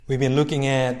We've been looking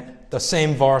at the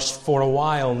same verse for a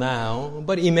while now,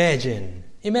 but imagine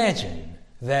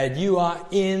that you are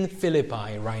in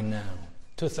Philippi right now,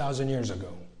 2,000 years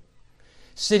ago,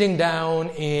 sitting down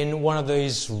in one of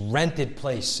these rented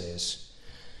places.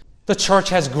 The church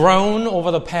has grown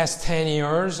over the past 10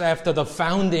 years after the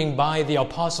founding by the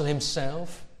apostle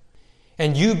himself.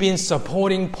 And you've been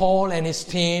supporting Paul and his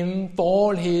team for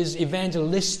all his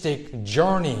evangelistic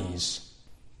journeys.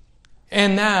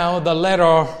 And now the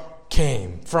letter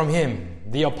came from him,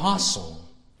 the apostle.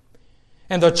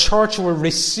 And the church will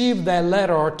receive that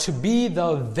letter to be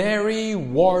the very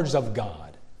words of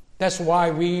God. That's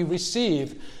why we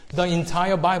receive the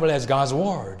entire Bible as God's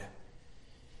word.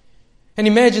 And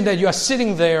imagine that you are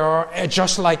sitting there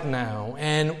just like now,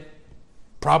 and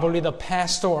probably the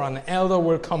pastor or an elder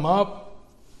will come up,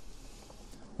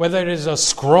 whether it is a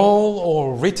scroll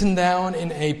or written down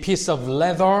in a piece of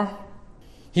leather.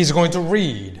 He's going to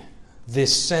read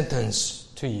this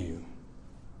sentence to you.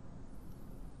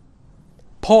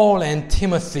 Paul and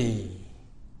Timothy,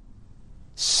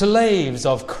 slaves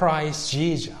of Christ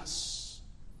Jesus,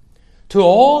 to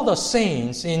all the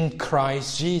saints in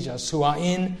Christ Jesus who are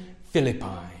in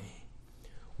Philippi,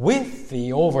 with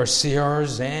the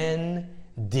overseers and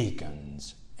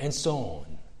deacons, and so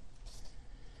on.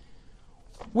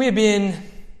 We've been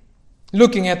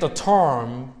looking at the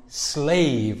term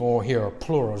slave, or here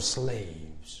plural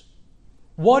slaves.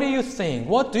 What do you think?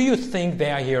 What do you think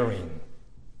they are hearing?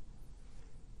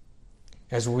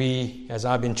 As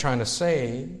I've been trying to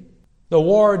say, the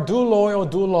word douloi or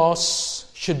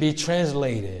doulos should be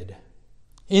translated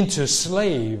into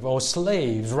slave or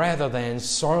slaves rather than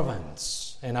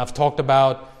servants. And I've talked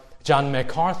about John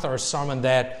MacArthur's sermon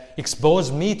that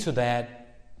exposed me to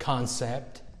that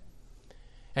concept,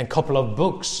 and a couple of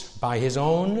books by his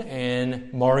own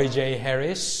and Murray J.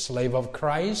 Harris, Slave of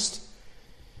Christ,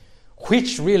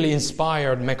 which really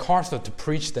inspired MacArthur to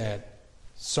preach that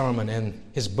sermon and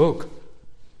his book.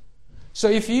 So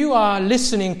if you are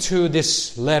listening to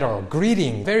this letter,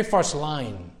 greeting, very first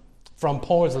line from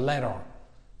Paul's letter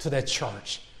to that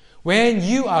church, when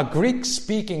you are a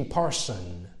Greek-speaking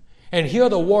person and hear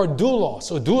the word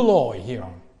doulos or douloi here,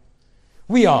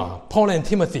 we are, Paul and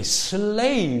Timothy,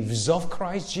 slaves of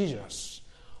Christ Jesus.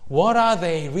 What are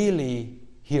they really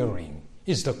hearing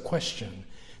is the question.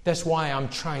 That's why I'm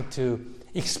trying to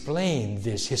explain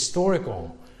this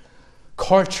historical,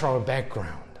 cultural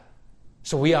background.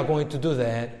 So we are going to do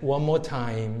that one more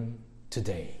time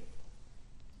today.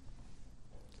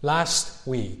 Last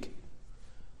week,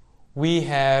 we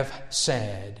have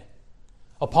said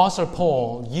Apostle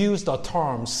Paul used the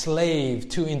term slave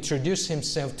to introduce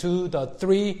himself to the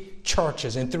three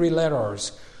churches in three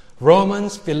letters,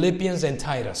 Romans, Philippians, and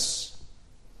Titus.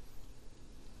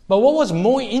 But what was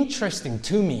more interesting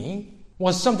to me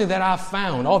was something that I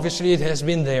found. Obviously, it has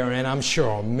been there, and I'm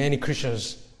sure many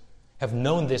Christians have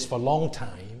known this for a long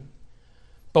time.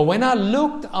 But when I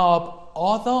looked up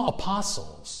other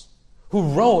apostles who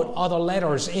wrote other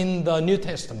letters in the New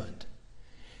Testament,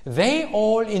 they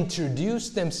all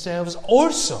introduced themselves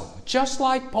also, just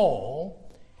like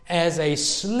Paul, as a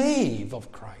slave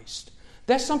of Christ.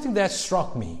 That's something that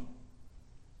struck me.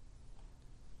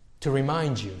 To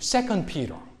remind you, 2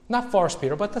 Peter, not 1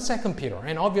 Peter, but the 2 Peter.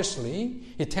 And obviously,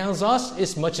 it tells us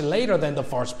it's much later than the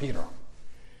 1 Peter.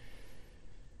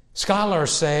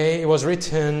 Scholars say it was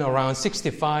written around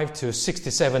 65 to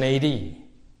 67 AD,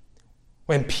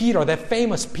 when Peter, that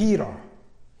famous Peter,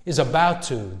 is about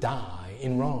to die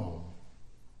in Rome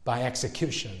by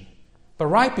execution. But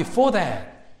right before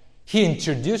that, he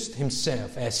introduced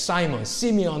himself as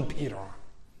Simeon Peter,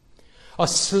 a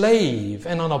slave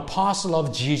and an apostle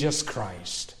of Jesus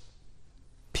Christ.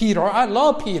 Peter, I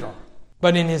love Peter,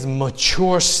 but in his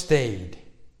mature state,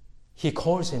 he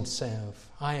calls himself,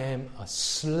 I am a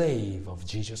slave of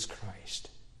Jesus Christ.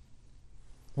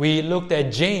 We looked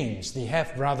at James, the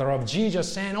half-brother of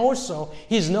Jesus, and also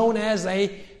he's known as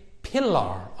a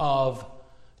pillar of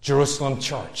Jerusalem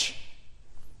church.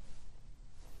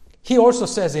 He also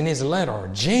says in his letter,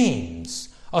 James,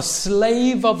 a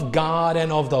slave of God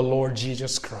and of the Lord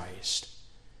Jesus Christ.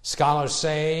 Scholars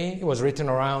say it was written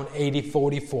around AD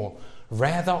 44,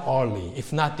 rather early,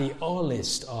 if not the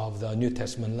earliest of the New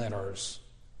Testament letters.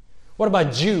 What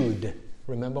about Jude?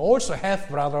 Remember, also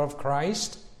half-brother of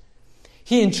Christ.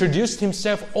 He introduced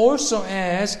himself also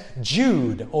as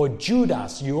Jude or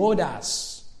Judas,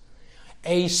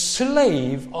 a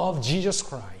slave of Jesus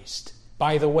Christ.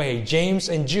 By the way, James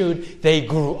and Jude, they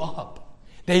grew up.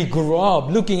 They grew up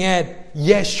looking at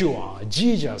Yeshua,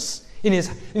 Jesus,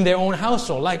 in their own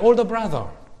household, like older brother.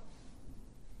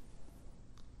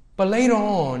 But later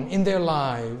on in their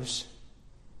lives,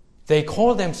 They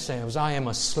call themselves, I am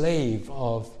a slave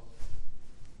of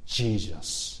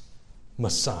Jesus,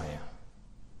 Messiah.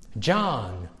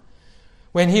 John,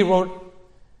 when he wrote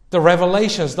the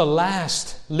Revelations, the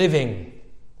last living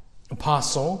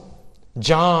apostle,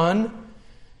 John,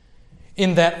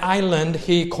 in that island,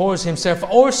 he calls himself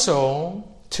also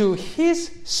to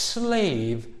his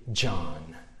slave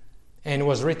John. And it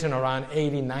was written around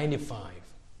 1895.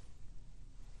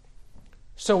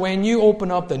 So when you open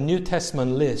up the New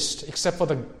Testament list, except for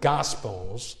the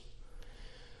Gospels,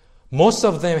 most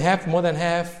of them have more than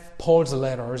half Paul's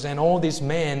letters, and all these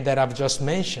men that I've just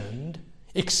mentioned,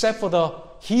 except for the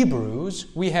Hebrews,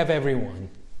 we have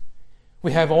everyone.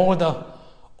 We have all the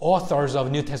authors of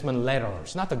New Testament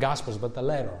letters, not the Gospels, but the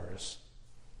letters.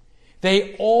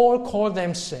 They all call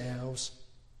themselves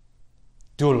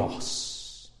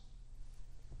doulos.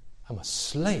 I'm a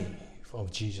slave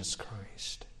of Jesus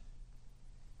Christ.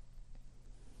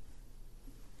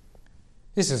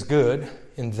 This is good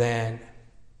in that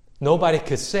nobody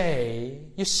could say,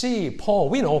 you see, Paul,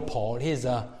 we know Paul, he's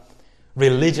a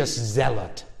religious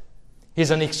zealot. He's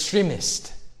an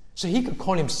extremist. So he could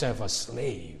call himself a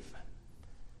slave.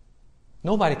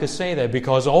 Nobody could say that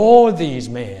because all these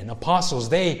men, apostles,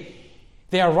 they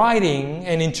are writing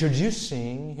and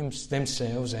introducing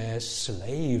themselves as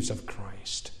slaves of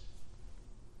Christ.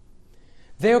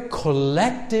 Their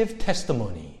collective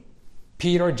testimony,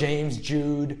 Peter, James,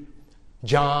 Jude,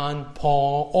 John,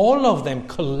 Paul, all of them,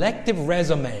 collective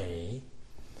resume,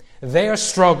 their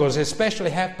struggles, especially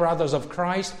half-brothers of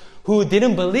Christ who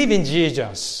didn't believe in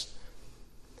Jesus.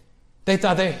 They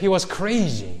thought that he was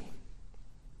crazy.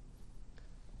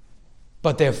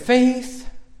 But their faith,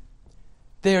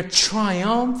 their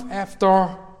triumph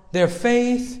after their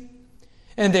faith,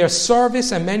 and their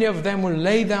service, and many of them will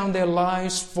lay down their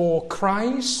lives for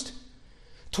Christ.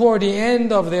 Toward the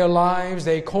end of their lives,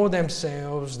 they call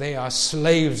themselves, they are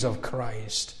slaves of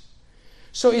Christ.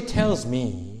 So it tells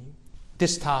me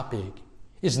this topic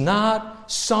is not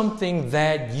something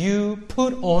that you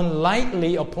put on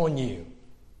lightly upon you.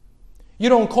 You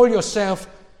don't call yourself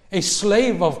a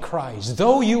slave of Christ,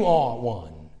 though you are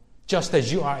one, just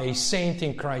as you are a saint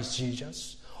in Christ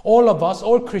Jesus. All of us,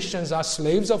 all Christians are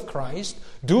slaves of Christ,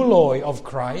 douloi of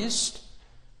Christ.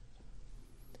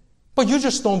 But you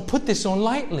just don't put this on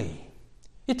lightly.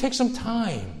 It takes some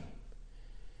time.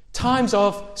 Times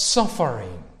of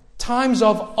suffering. Times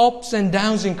of ups and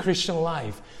downs in Christian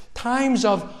life. Times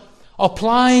of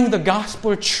applying the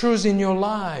gospel truths in your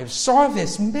lives.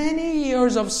 Service, many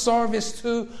years of service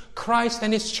to Christ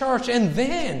and His church. And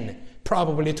then,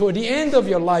 probably toward the end of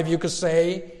your life, you could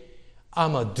say,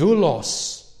 I'm a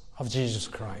doulos of Jesus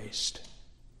Christ.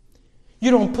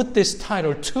 You don't put this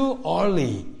title too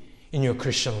early in your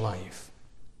Christian life.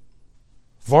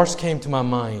 Verse came to my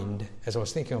mind as I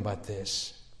was thinking about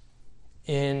this.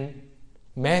 In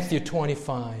Matthew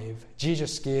 25,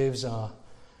 Jesus gives a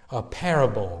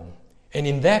parable. And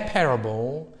in that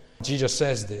parable, Jesus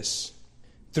says this,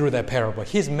 through that parable.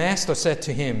 His master said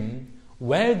to him,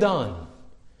 well done,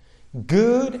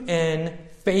 good and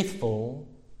faithful,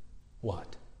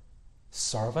 what?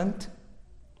 Servant?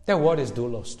 That word is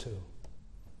doulos too.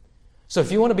 So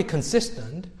if you want to be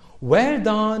consistent, well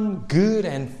done, good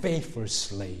and faithful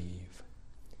slave.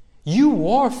 You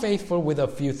were faithful with a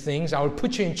few things. I will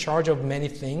put you in charge of many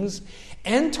things.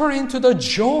 Enter into the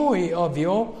joy of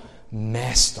your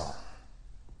master.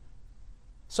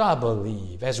 So I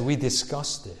believe, as we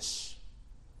discuss this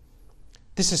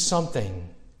is something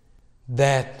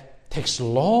that takes a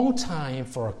long time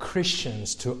for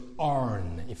Christians to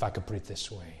earn, if I could put it this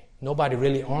way. Nobody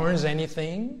really earns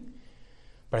anything,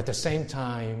 but at the same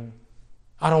time,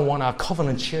 I don't want our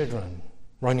covenant children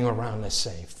running around, let's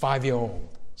say, 5-year-old,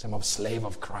 saying, I'm a slave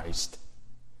of Christ.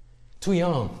 Too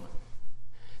young.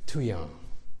 Too young.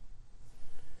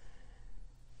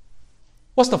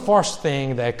 What's the first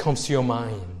thing that comes to your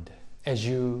mind as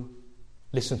you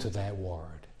listen to that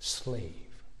word, slave?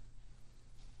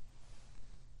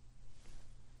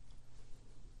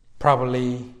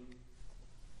 Probably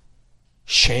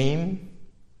shame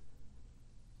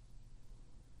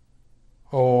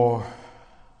or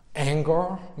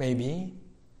anger, maybe.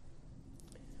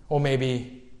 Or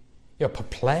maybe you're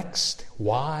perplexed.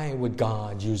 Why would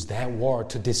God use that word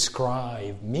to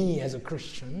describe me as a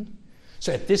Christian?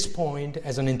 So at this point,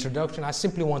 as an introduction, I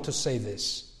simply want to say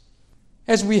this.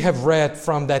 As we have read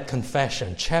from that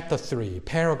confession, chapter 3,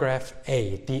 paragraph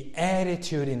 8, the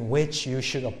attitude in which you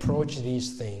should approach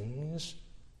these things.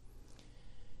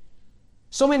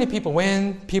 So many people,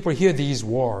 when people hear these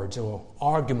words or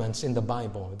arguments in the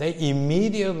Bible, they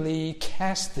immediately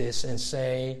cast this and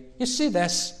say, you see,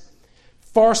 that's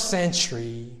first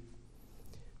century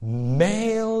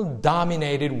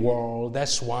male-dominated world.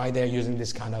 That's why they're using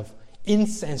this kind of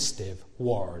insensitive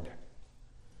word.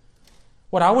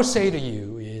 What I would say to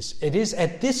you is, it is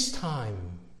at this point,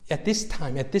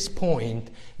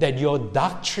 that your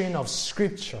doctrine of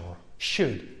Scripture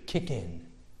should kick in.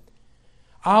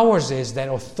 Ours is that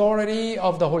authority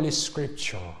of the Holy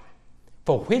Scripture,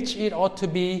 for which it ought to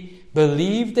be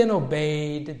believed and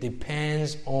obeyed,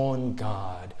 depends on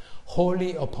God,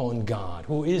 wholly upon God,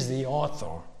 who is the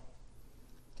author.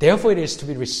 Therefore, it is to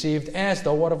be received as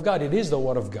the Word of God. It is the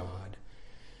Word of God.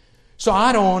 So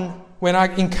when I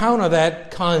encounter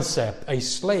that concept, a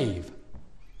slave,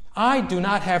 I do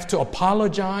not have to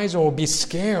apologize or be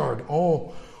scared.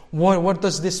 Oh, what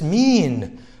does this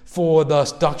mean for the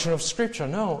doctrine of Scripture?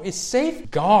 No, it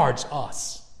safeguards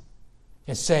us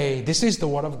and say, this is the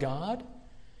Word of God,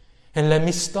 and let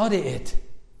me study it.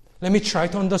 Let me try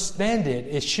to understand it.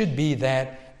 It should be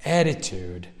that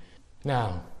attitude.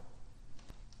 Now,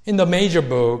 in the major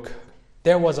book,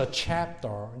 there was a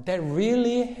chapter that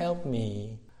really helped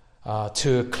me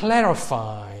to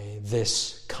clarify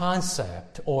this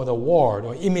concept or the word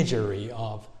or imagery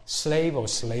of slave or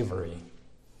slavery.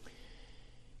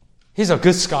 He's a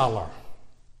good scholar,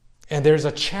 and there's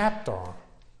a chapter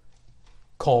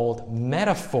called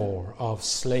Metaphor of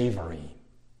Slavery.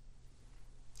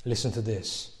 Listen to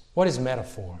this. What is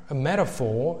metaphor? A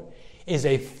metaphor is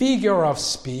a figure of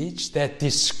speech that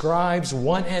describes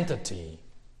one entity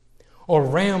or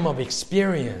realm of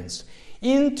experience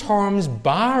in terms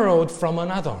borrowed from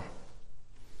another.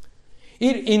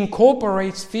 It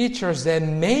incorporates features that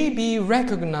may be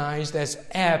recognized as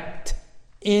apt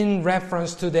in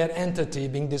reference to that entity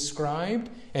being described,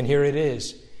 and here it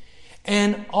is,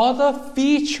 and other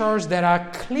features that are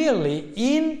clearly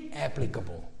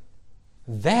inapplicable.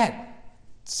 That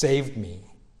saved me.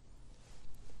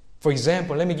 For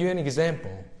example, let me give you an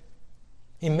example.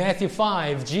 In Matthew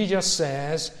 5, Jesus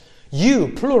says, you,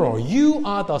 plural, you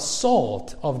are the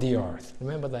salt of the earth.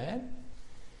 Remember that?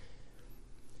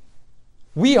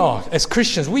 We are, as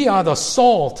Christians, we are the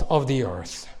salt of the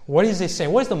earth. What is he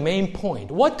saying? What is the main point?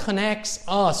 What connects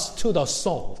us to the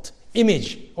salt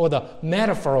image or the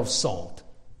metaphor of salt?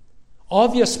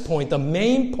 Obvious point, the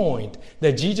main point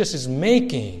that Jesus is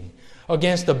making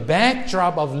against the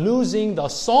backdrop of losing the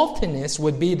saltiness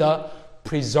would be the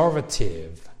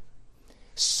preservative.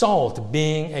 Salt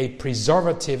being a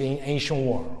preservative in ancient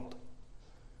world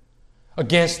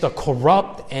against the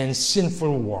corrupt and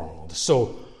sinful world.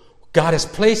 So God has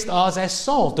placed us as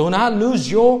salt. Do not lose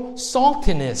your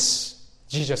saltiness,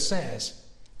 Jesus says.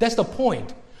 That's the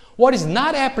point. What is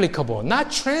not applicable,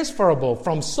 not transferable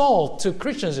from salt to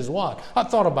Christians is what? I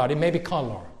thought about it, maybe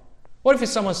color. What if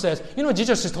someone says,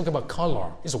 Jesus is talking about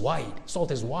color. It's white. Salt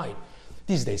is white.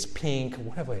 These days, pink,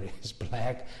 whatever it is,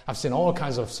 black. I've seen all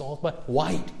kinds of salt, but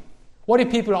white. What if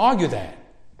people argue that?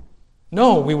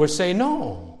 No, we would say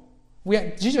no.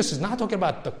 Jesus is not talking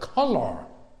about the color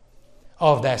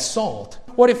of that salt.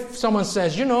 What if someone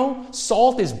says,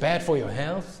 salt is bad for your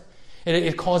health.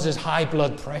 It causes high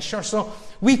blood pressure, so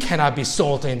we cannot be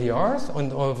salt in the earth,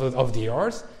 of the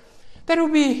earth. That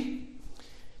would be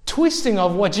twisting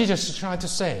of what Jesus is trying to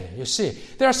say. You see,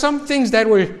 there are some things that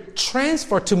will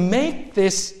transfer to make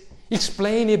this,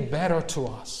 explain it better to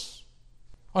us.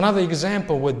 Another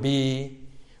example would be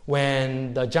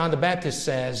when John the Baptist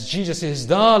says Jesus is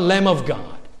the Lamb of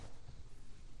God.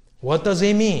 What does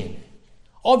he mean?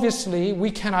 Obviously,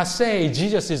 we cannot say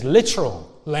Jesus is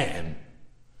literal lamb.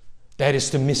 That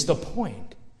is to miss the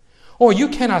point. Or you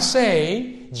cannot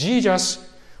say Jesus,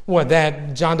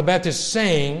 that John the Baptist is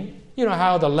saying,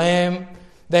 how the lamb,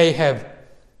 they have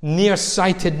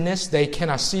nearsightedness, they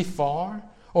cannot see far,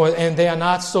 and they are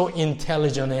not so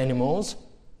intelligent animals.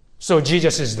 So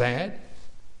Jesus is that.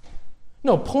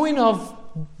 No, point of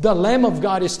the Lamb of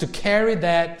God is to carry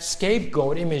that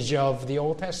scapegoat image of the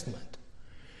Old Testament.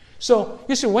 So,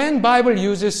 you see, when Bible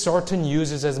uses certain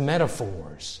uses as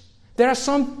metaphors, there are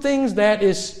some things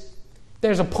there's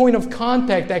a point of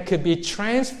contact that could be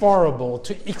transferable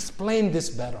to explain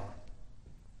this better.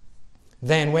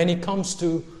 Then when it comes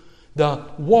to the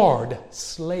word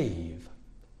slave,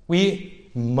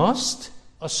 we must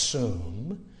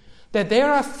assume that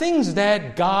there are things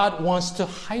that God wants to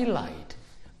highlight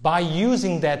by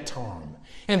using that term.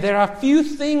 And there are few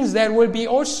things that will be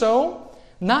also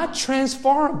not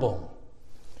transferable.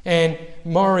 And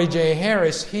Murray J.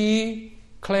 Harris, he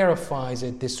clarifies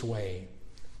it this way.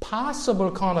 Possible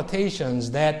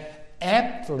connotations that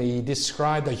aptly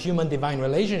describe the human-divine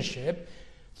relationship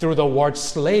through the word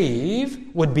slave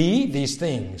would be these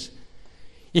things.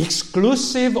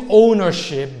 Exclusive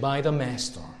ownership by the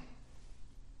master.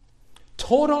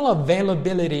 total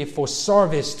availability for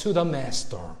service to the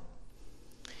master,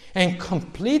 and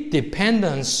complete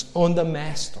dependence on the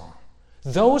master.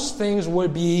 Those things will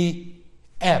be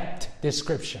apt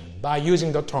description by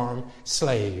using the term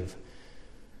slave.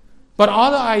 But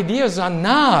other ideas are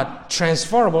not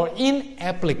transferable,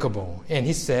 inapplicable. And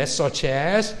he says, such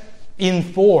as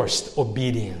enforced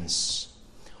obedience,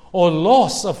 or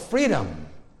loss of freedom,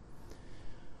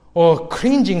 or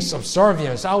cringing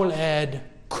subservience. I will add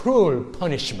cruel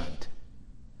punishment.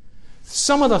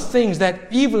 Some of the things that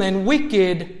evil and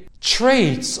wicked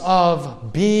traits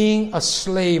of being a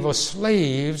slave or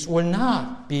slaves will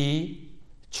not be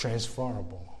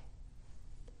transferable.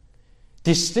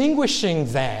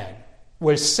 Distinguishing that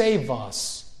will save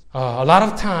us a lot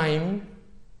of time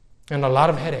and a lot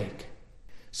of headache.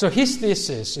 So his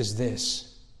thesis is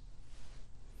this: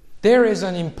 there is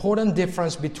an important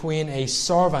difference between a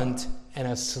servant and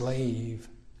a slave.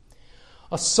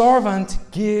 A servant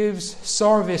gives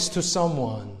service to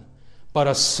someone, but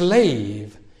a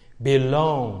slave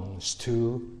belongs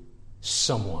to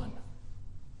someone.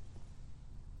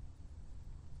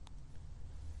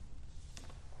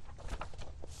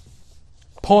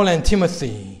 Paul and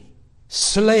Timothy,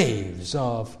 slaves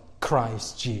of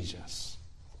Christ Jesus.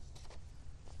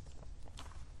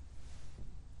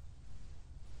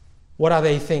 What are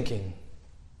they thinking?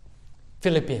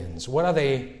 Philippians, what are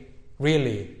they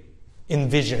really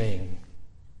envisioning?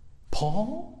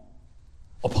 Paul?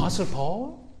 Apostle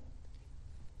Paul?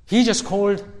 He just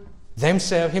called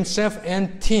himself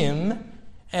and Tim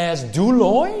as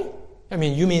douloi? I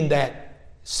mean, you mean that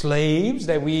slaves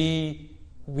that we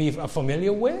are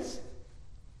familiar with?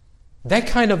 That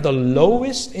kind of the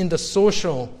lowest in the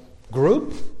social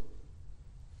group?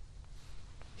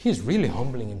 He's really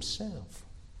humbling himself.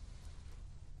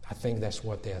 I think that's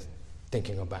what they're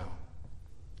thinking about.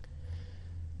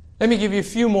 Let me give you a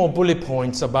few more bullet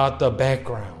points about the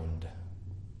background.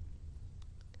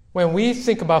 When we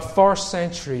think about first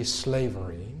century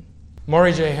slavery,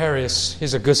 Murray J. Harris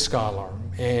is a good scholar,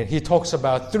 and he talks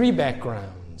about three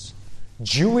backgrounds: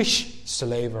 Jewish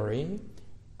slavery,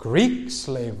 Greek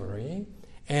slavery,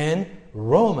 and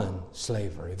Roman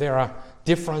slavery. There are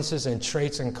differences and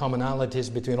traits and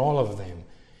commonalities between all of them.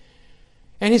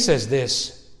 And he says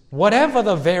this: whatever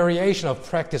the variation of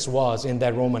practice was in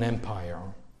that Roman Empire,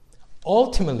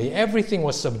 ultimately everything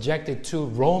was subjected to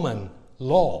Roman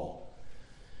law.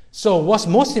 So what's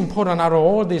most important out of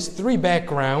all these three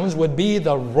backgrounds would be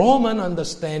the Roman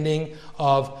understanding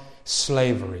of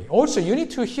slavery. Also, you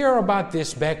need to hear about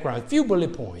this background, a few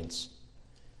bullet points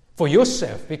for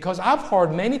yourself, because I've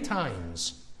heard many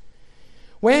times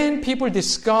when people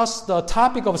discuss the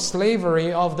topic of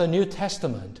slavery of the New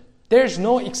Testament, there's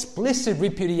no explicit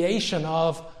repudiation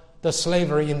of the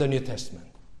slavery in the New Testament.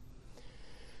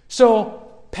 So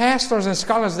pastors and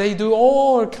scholars, they do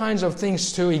all kinds of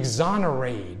things to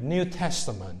exonerate New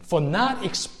Testament for not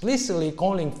explicitly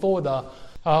calling for the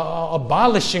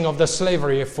abolishing of the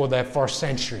slavery for the first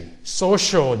century,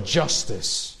 social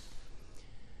justice.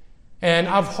 And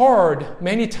I've heard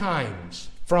many times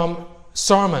from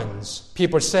sermons,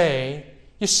 people say,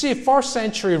 you see, first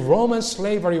century Roman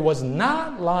slavery was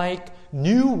not like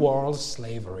New World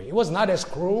slavery. It was not as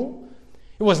cruel.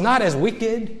 It was not as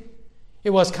wicked. It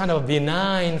was kind of a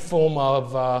benign form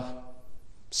of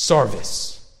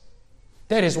service.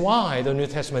 That is why the New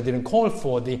Testament didn't call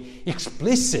for the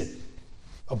explicit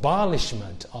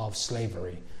abolishment of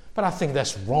slavery. But I think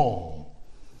that's wrong.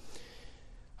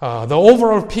 The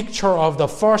overall picture of the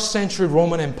first century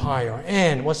Roman Empire,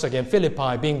 and once again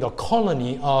Philippi being the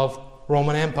colony of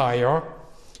Roman Empire,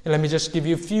 and let me just give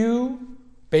you a few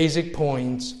basic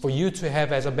points for you to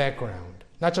have as a background,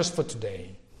 not just for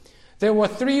today. There were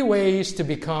three ways to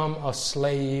become a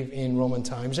slave in Roman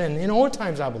times, and in all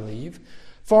times, I believe.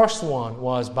 First one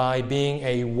was by being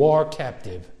a war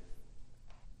captive.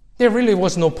 There really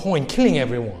was no point killing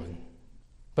everyone,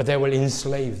 but they will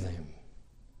enslave them.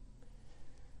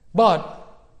 But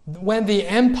when the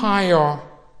empire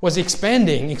was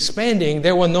expanding,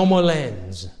 there were no more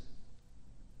lands.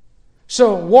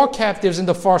 So war captives in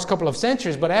the first couple of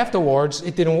centuries, but afterwards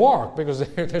it didn't work because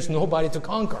there's nobody to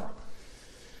conquer.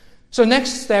 So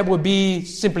next step would be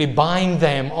simply buying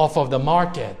them off of the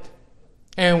market.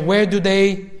 And where do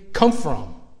they come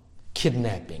from?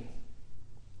 Kidnapping.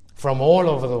 From all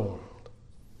over the world.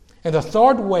 And the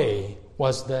third way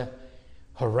was the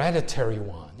hereditary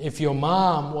one. If your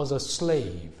mom was a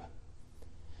slave,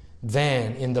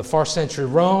 then in the first century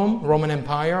Roman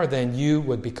Empire, then you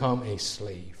would become a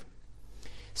slave.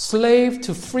 Slave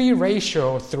to free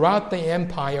ratio throughout the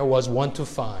empire was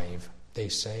 1:5, they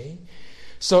say.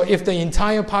 So if the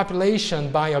entire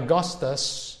population by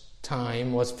Augustus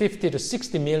time was 50 to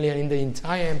 60 million in the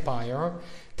entire empire.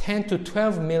 10 to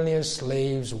 12 million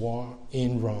slaves were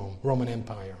in Roman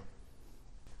Empire.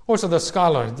 Also, the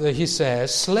scholar, he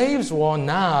says, slaves were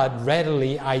not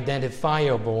readily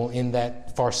identifiable in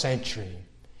that first century.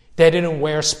 They didn't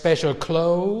wear special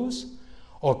clothes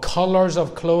or colors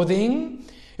of clothing.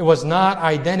 It was not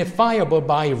identifiable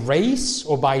by race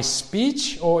or by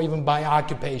speech or even by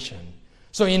occupation.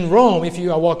 So in Rome, if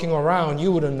you are walking around,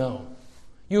 you wouldn't know.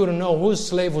 You wouldn't know who's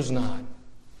slave, who's not.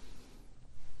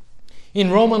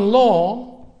 In Roman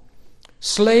law,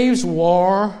 slaves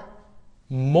were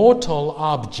mortal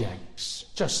objects,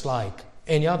 just like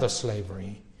any other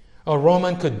slavery. A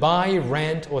Roman could buy,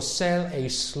 rent, or sell a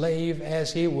slave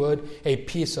as he would a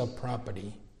piece of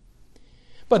property.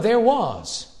 But there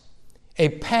was a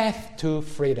path to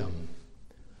freedom.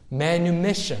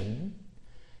 Manumission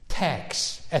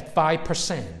tax at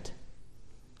 5%.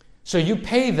 So you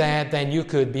pay that, then you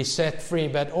could be set free.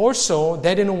 But also,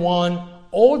 they didn't want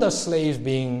all the slaves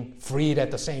being freed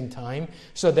at the same time.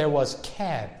 So there was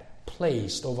cap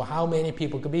placed over how many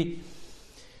people could be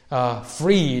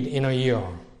freed in a year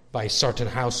by certain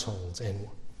households and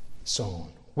so on.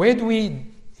 Where do we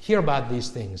hear about these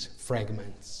things?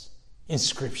 Fragments,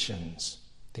 inscriptions,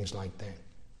 things like that.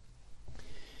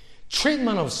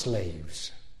 Treatment of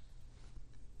slaves.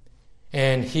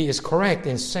 And he is correct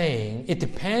in saying it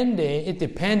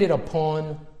depended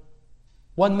upon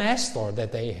what master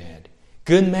that they had.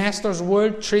 Good masters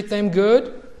would treat them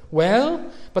good, well,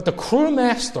 but the cruel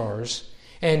masters,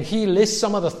 and he lists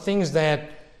some of the things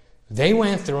that they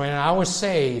went through, and I would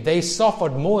say they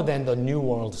suffered more than the New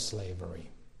World slavery.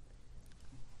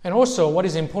 And also, what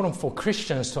is important for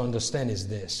Christians to understand is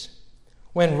this.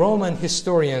 When Roman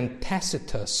historian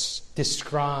Tacitus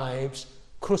describes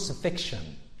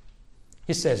crucifixion,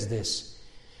 he says this: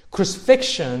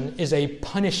 crucifixion is a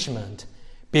punishment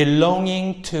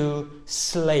belonging to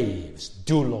slaves,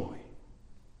 douloi.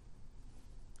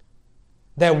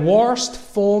 The worst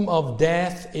form of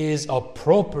death is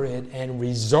appropriate and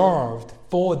reserved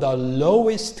for the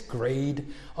lowest grade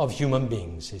of human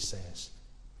beings, he says.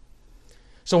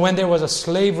 So when there was a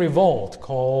slave revolt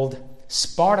called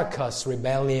Spartacus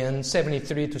Rebellion,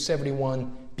 73 to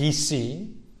 71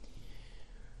 BC,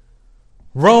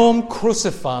 Rome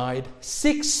crucified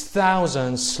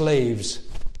 6,000 slaves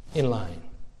in line,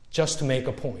 just to make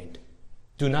a point.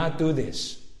 Do not do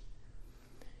this.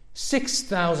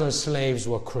 6,000 slaves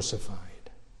were crucified.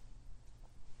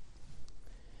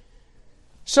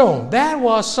 So that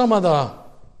was some of the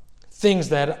things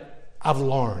that I've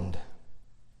learned.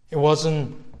 It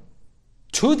wasn't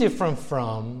too different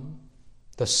from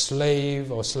the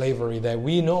slave or slavery that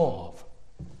we know of.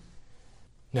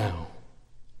 Now,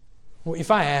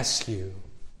 if I ask you,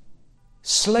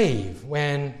 slave,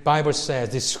 when Bible says,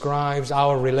 describes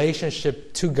our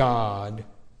relationship to God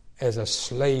as a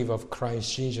slave of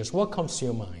Christ Jesus, what comes to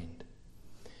your mind?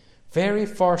 Very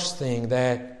first thing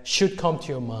that should come to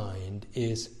your mind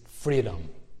is freedom.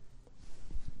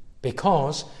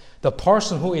 Because the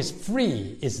person who is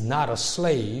free is not a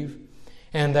slave,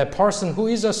 and the person who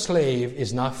is a slave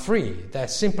is not free.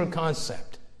 That simple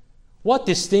concept. What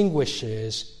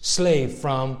distinguishes slave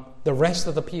from the rest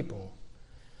of the people?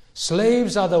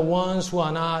 Slaves are the ones who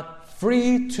are not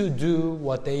free to do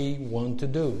what they want to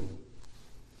do.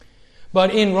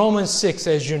 But in Romans 6,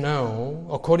 as you know,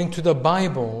 according to the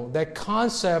Bible, that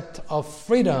concept of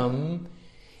freedom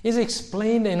is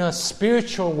explained in a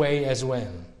spiritual way as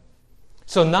well.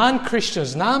 So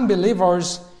non-Christians,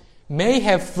 non-believers may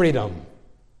have freedom,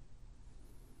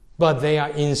 but they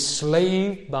are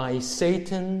enslaved by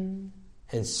Satan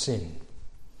and sin.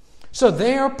 So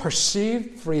their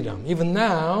perceived freedom, even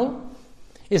now,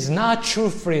 is not true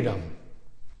freedom.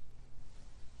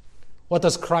 What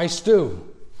does Christ do?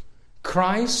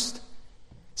 Christ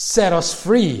set us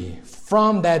free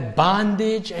from that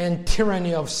bondage and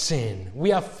tyranny of sin.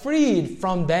 We are freed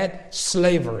from that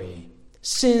slavery,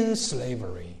 sin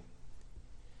slavery.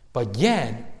 But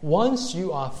yet, once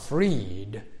you are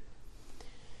freed,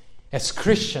 as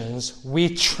Christians,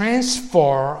 we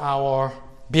transfer our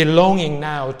belonging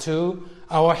now to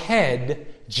our head,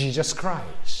 Jesus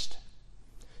Christ.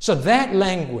 So that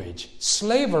language,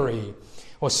 slavery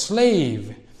or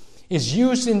slave, is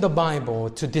used in the Bible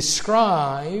to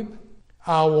describe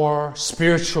our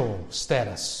spiritual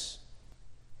status.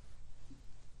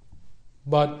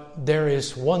 But there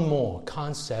is one more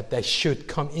concept that should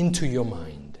come into your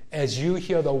mind as you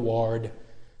hear the word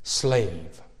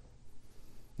slave.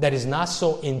 That is not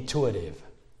so intuitive.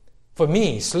 For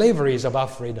me, slavery is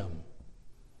about freedom.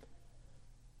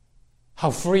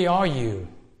 How free are you?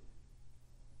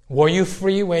 Were you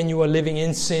free when you were living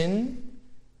in sin?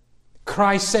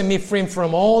 Christ set me free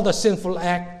from all the sinful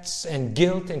acts and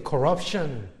guilt and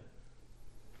corruption.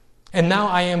 And now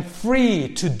I am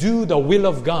free to do the will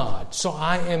of God. So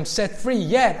I am set free.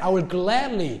 Yet I will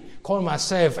gladly call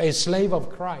myself a slave of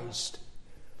Christ.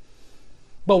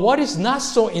 But what is not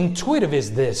so intuitive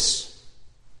is this.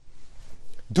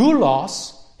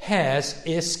 Doulos has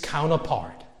its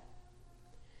counterpart.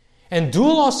 And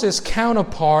doulos'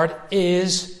 counterpart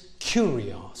is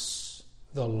Kyrios,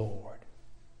 the Lord.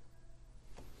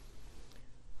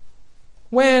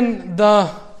 When the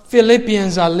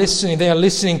Philippians are listening, they are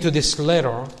listening to this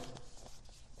letter,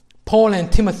 Paul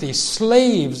and Timothy,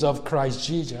 slaves of Christ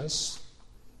Jesus,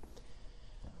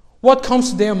 what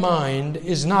comes to their mind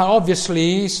is not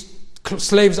obviously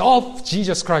slaves of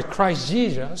Jesus Christ, Christ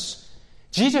Jesus.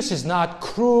 Jesus is not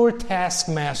cruel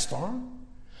taskmaster.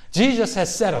 Jesus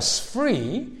has set us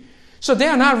free. So they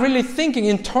are not really thinking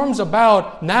in terms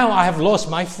about, now I have lost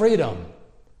my freedom.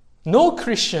 No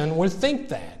Christian will think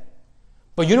that.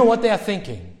 But you know what they are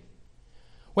thinking?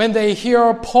 When they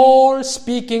hear Paul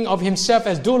speaking of himself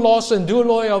as doulos and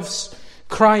douloi of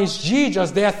Christ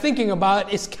Jesus, they are thinking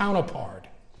about its counterpart,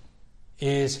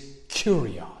 is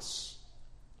Kyrios,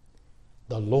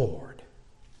 the Lord.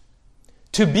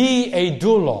 To be a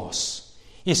doulos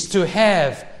is to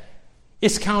have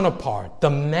its counterpart, the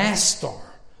master,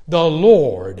 the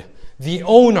Lord, the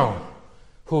owner,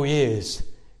 who is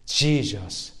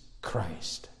Jesus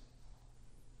Christ.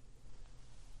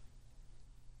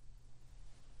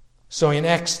 So in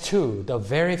Acts 2, the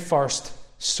very first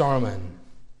sermon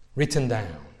written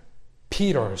down,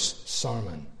 Peter's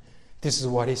sermon, this is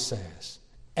what he says.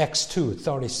 Acts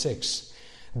 2:36.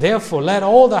 Therefore, let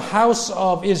all the house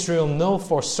of Israel know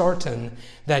for certain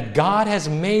that God has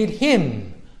made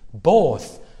him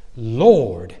both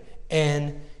Lord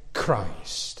and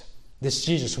Christ. This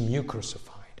Jesus whom you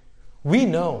crucified. We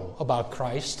know about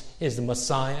Christ is the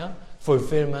Messiah,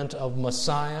 fulfillment of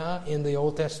Messiah in the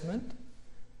Old Testament.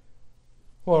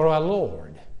 Or our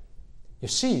Lord. You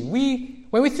see,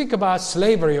 when we think about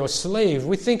slavery or slaves,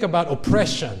 we think about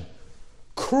oppression,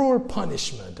 cruel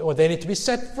punishment, or they need to be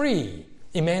set free,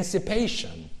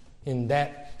 emancipation in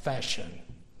that fashion.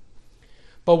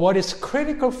 But what is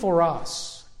critical for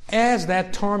us, as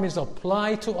that term is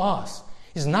applied to us,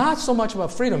 is not so much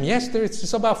about freedom. Yes,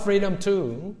 it's about freedom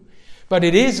too, but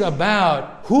it is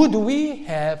about who do we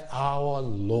have our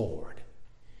Lord?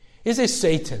 Is it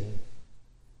Satan?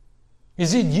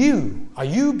 Is it you? Are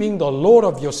you being the Lord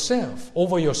of yourself,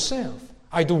 over yourself?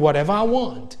 I do whatever I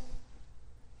want.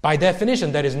 By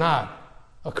definition, that is not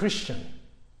a Christian.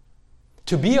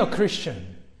 To be a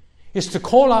Christian is to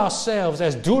call ourselves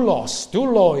as doulos,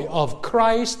 douloi of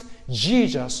Christ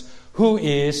Jesus, who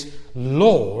is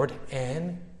Lord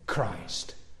and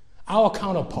Christ. Our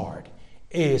counterpart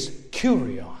is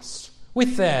Kyrios.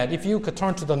 With that, if you could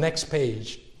turn to the next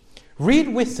page,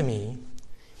 read with me.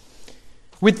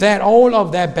 With that, all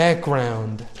of that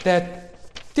background, that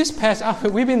this passage,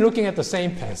 we've been looking at the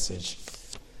same passage.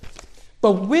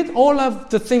 But with all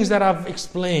of the things that I've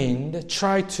explained,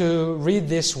 try to read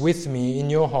this with me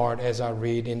in your heart as I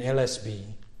read in LSB.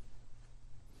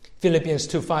 Philippians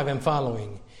 2:5 and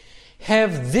following.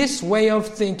 Have this way of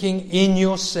thinking in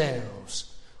yourselves,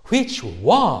 which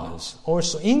was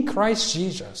also in Christ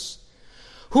Jesus,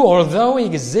 who, although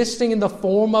existing in the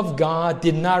form of God,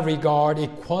 did not regard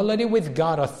equality with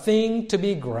God a thing to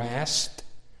be grasped,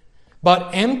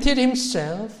 but emptied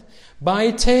himself by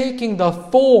taking the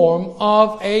form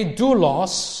of a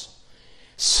doulos,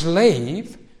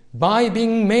 slave, by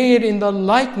being made in the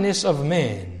likeness of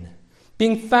man.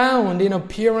 Being found in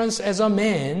appearance as a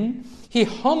man, he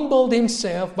humbled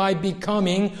himself by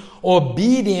becoming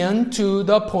obedient to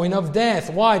the point of death.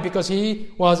 Why? Because he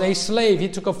was a slave. He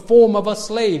took a form of a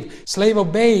slave. Slave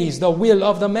obeys the will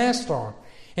of the master,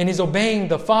 and is obeying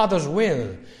the Father's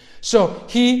will. So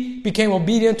he became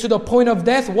obedient to the point of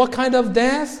death. What kind of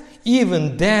death?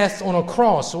 Even death on a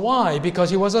cross. Why? Because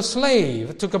he was a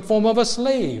slave. Took a form of a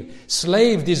slave.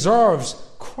 Slave deserves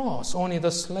cross. Only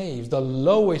the slave, the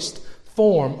lowest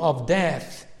form of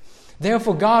death.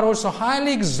 Therefore, God also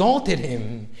highly exalted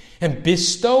him and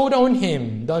bestowed on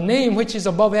him the name which is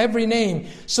above every name,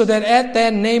 so that at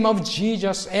that name of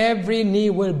Jesus every knee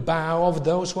will bow, of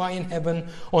those who are in heaven,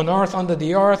 on earth, under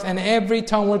the earth, and every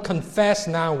tongue will confess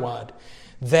now what?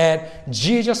 That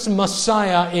Jesus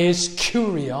Messiah is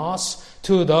Kyrios,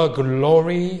 to the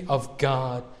glory of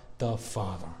God the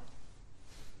Father.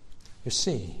 You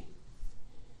see,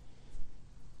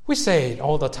 we say it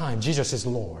all the time, Jesus is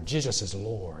Lord, Jesus is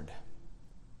Lord.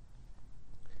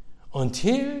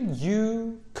 Until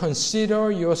you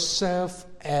consider yourself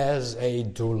as a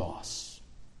doulos,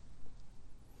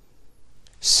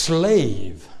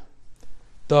 slave,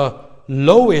 the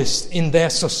lowest in their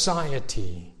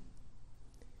society.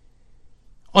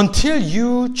 Until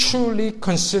you truly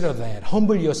consider that,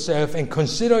 humble yourself and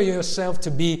consider yourself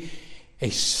to be a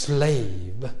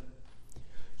slave,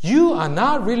 you are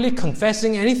not really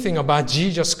confessing anything about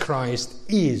Jesus Christ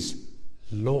is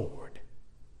Lord.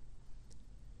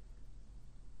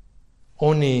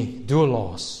 Only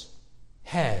doulos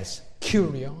has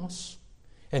kurios,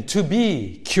 and to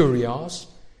be kurios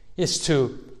is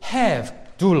to have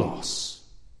doulos.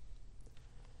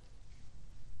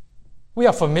 We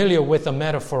are familiar with the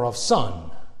metaphor of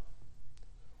son.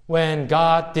 When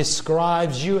God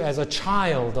describes you as a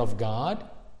child of God,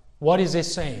 what is He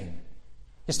saying?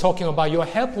 He's talking about your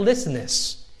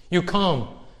helplessness. You come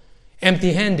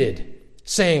empty-handed,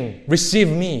 saying, receive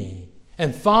me.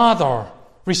 And Father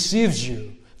receives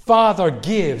you. Father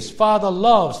gives. Father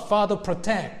loves. Father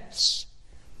protects.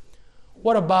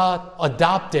 What about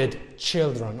adopted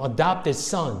children, adopted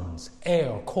sons,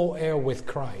 heir, co-heir with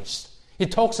Christ?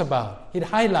 It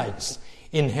highlights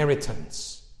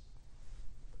inheritance.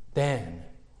 Then,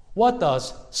 what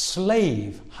does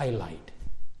slave highlight?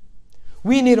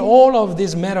 We need all of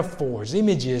these metaphors,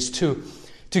 images to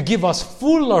give us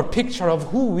fuller picture of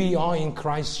who we are in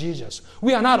Christ Jesus.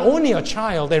 We are not only a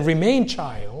child and remain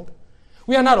child.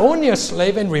 We are not only a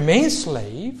slave and remain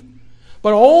slave,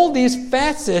 but all these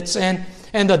facets and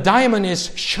the diamond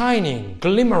is shining,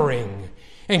 glimmering,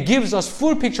 and gives us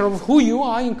full picture of who you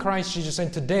are in Christ Jesus.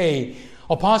 And today,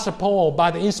 Apostle Paul,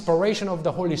 by the inspiration of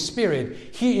the Holy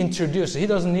Spirit, he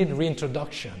doesn't need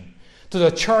reintroduction to the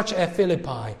church at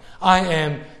Philippi. I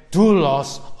am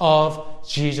doulos of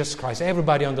Jesus Christ.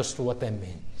 Everybody understood what that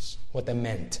means, what that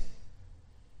meant.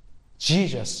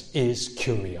 Jesus is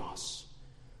kurios.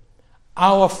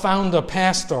 Our founder,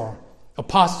 pastor,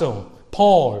 apostle,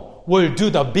 Paul, will do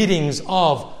the biddings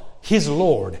of his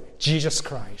Lord, Jesus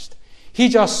Christ. He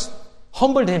just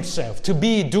humbled himself to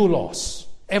be doulos.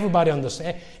 Everybody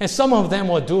understand? And some of them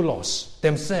were doulos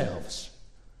themselves.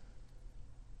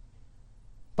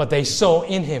 But they saw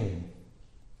in him,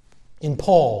 in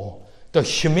Paul, the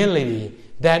humility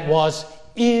that was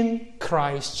in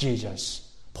Christ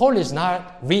Jesus. Paul is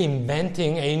not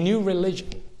reinventing a new religion.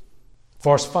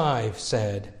 Verse 5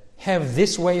 said, have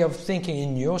this way of thinking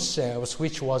in yourselves,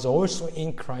 which was also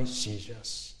in Christ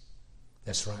Jesus.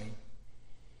 That's right.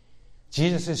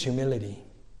 Jesus' humility.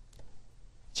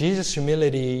 Jesus'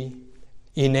 humility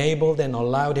enabled and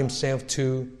allowed himself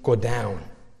to go down.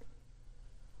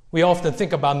 We often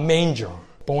think about manger,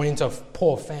 born into a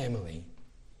poor family.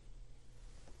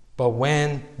 But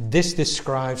when this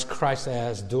describes Christ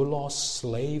as doulos,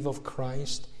 slave of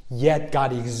Christ, yet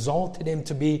God exalted him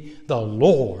to be the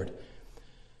Lord,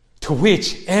 to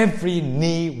which every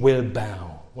knee will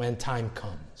bow when time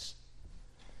comes.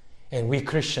 And we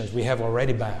Christians, we have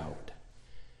already bowed.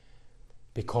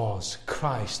 Because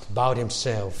Christ bowed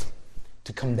himself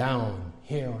to come down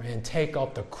here and take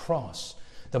up the cross,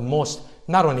 the most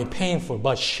not only painful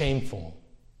but shameful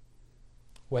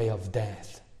way of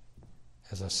death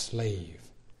as a slave.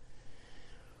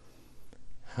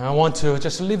 I want to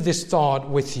just leave this thought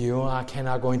with you. I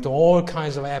cannot go into all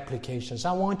kinds of applications.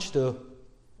 I want you to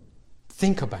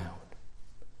think about.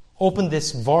 Open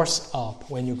this verse up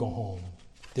when you go home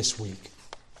this week.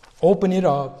 Open it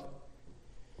up.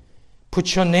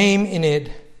 Put your name in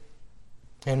it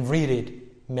and read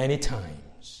it many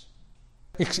times.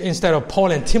 Instead of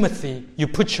Paul and Timothy, you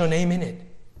put your name in it.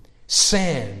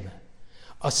 Sam,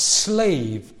 a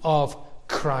slave of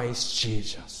Christ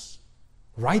Jesus.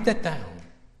 Write that down.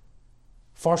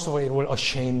 First of all, it will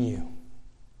shame you.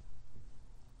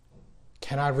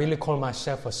 Can I really call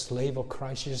myself a slave of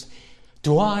Christ Jesus?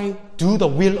 Do I do the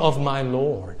will of my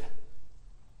Lord?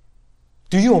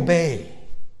 Do you obey?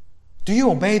 Do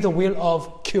you obey the will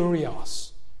of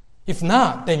kurios? If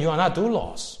not, then you are not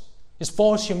doulos. It's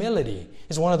false humility.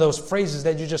 It's one of those phrases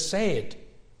that you just say it.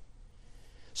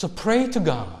 So pray to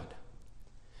God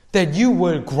that you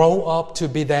will grow up to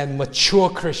be that mature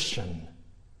Christian.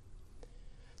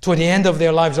 Toward the end of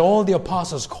their lives, all the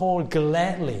apostles called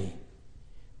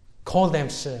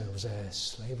themselves as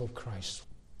slave of Christ.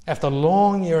 After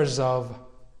long years of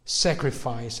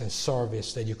sacrifice and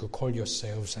service, that you could call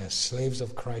yourselves as slaves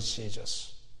of Christ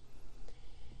Jesus.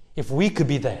 If we could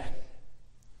be that,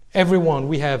 everyone,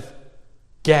 we have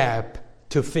gap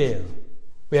to fill.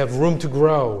 We have room to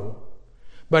grow.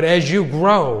 But as you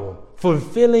grow,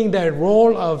 fulfilling that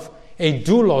role of a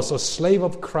doulos, or slave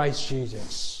of Christ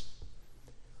Jesus,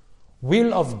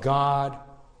 will of God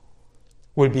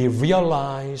will be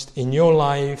realized in your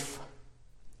life,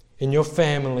 in your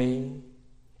family,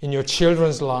 in your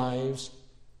children's lives,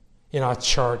 in our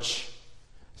church.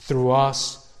 through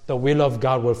us, the will of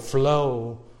God will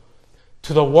flow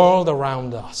to the world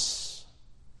around us.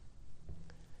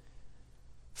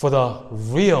 For the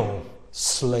real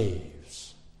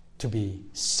slaves to be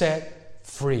set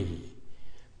free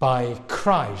by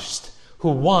Christ, who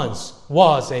once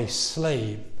was a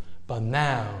slave, but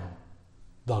now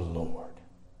the Lord.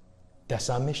 That's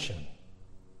our mission.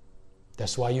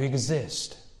 That's why you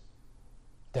exist.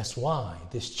 That's why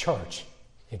this church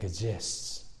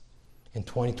exists. In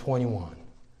 2021,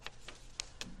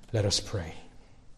 let us pray.